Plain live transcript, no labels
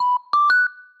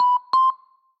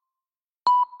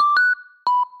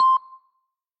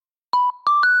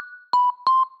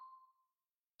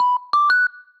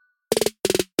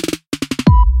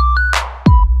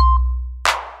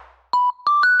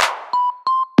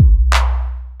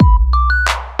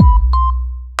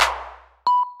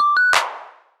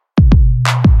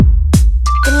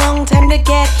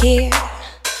here,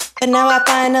 but now I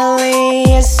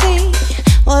finally see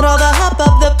what all the hop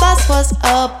of the bus was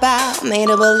about. Made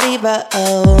a believer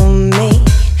of me,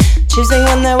 choosing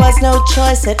when there was no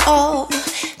choice at all.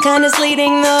 Kindness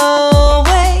leading the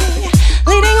way,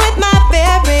 leading with my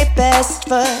very best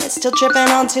foot, still tripping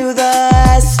onto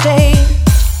the stage.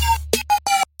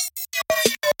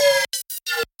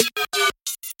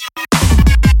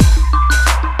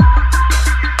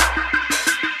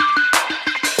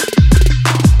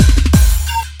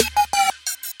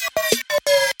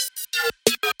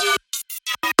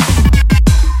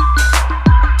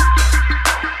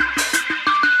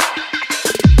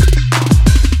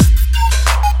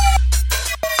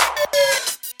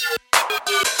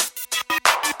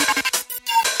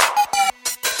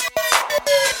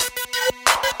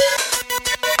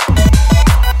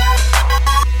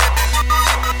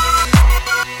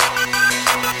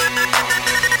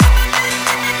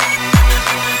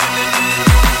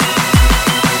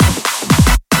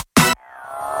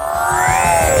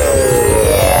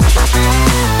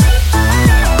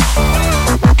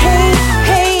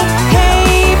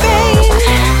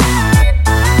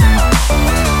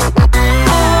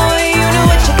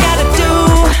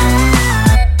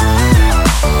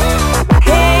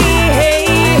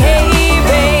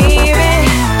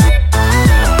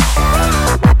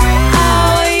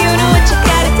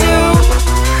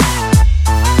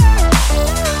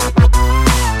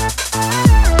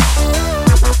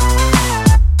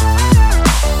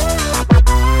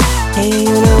 Hey,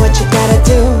 you know what you gotta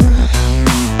do.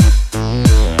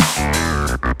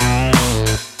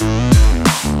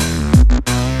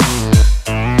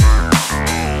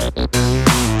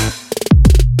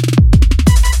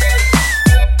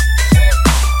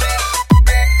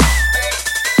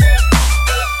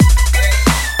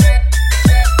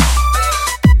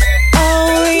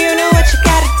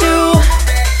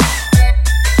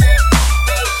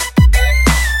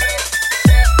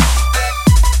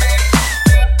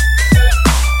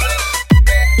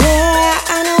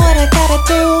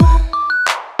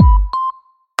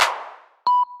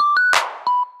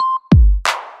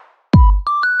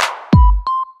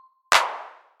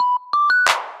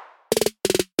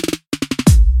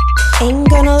 Ain't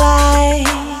gonna lie,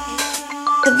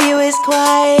 the view is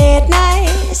quite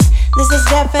nice. This is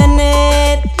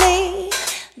definitely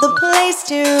the place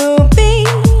to be.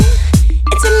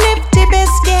 It's a nifty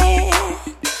biscuit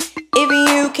if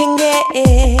you can get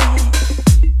it.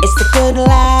 It's the good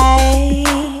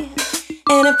life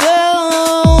and it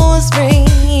flows free.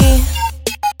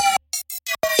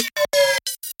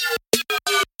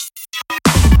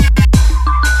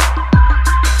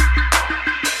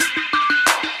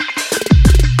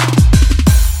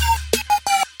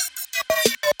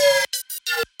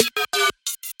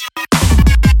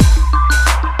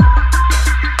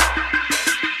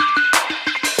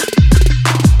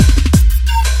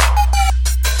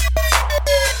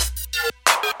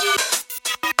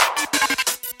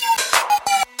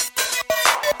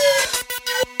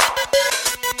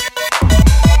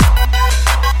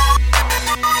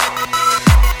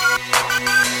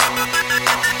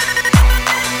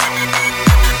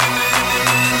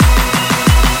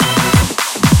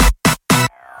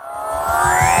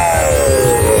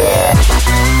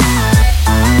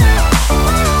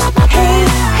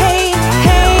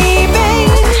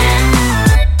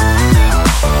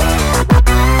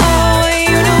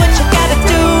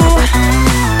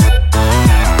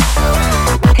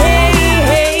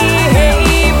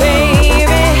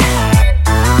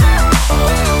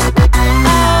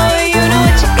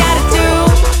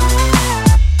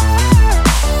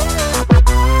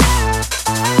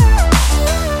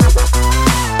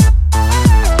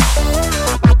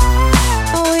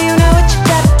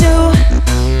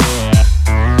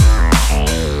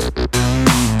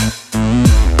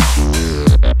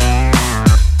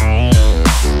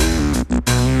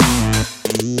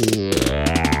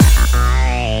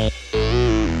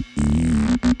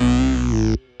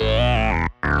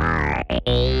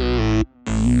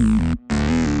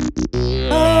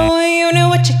 Oh, you know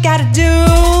what you gotta do.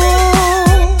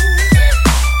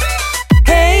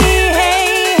 Hey,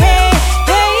 hey, hey,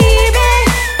 baby,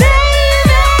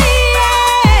 baby,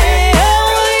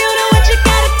 oh, you know what you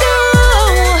gotta do.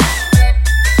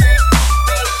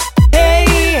 Hey,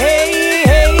 hey,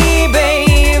 hey,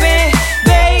 baby,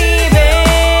 baby,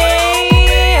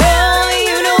 oh,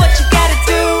 you know what you gotta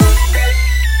do.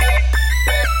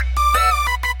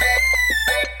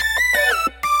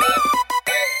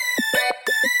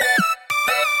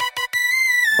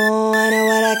 Oh, I know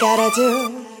what I gotta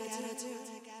do.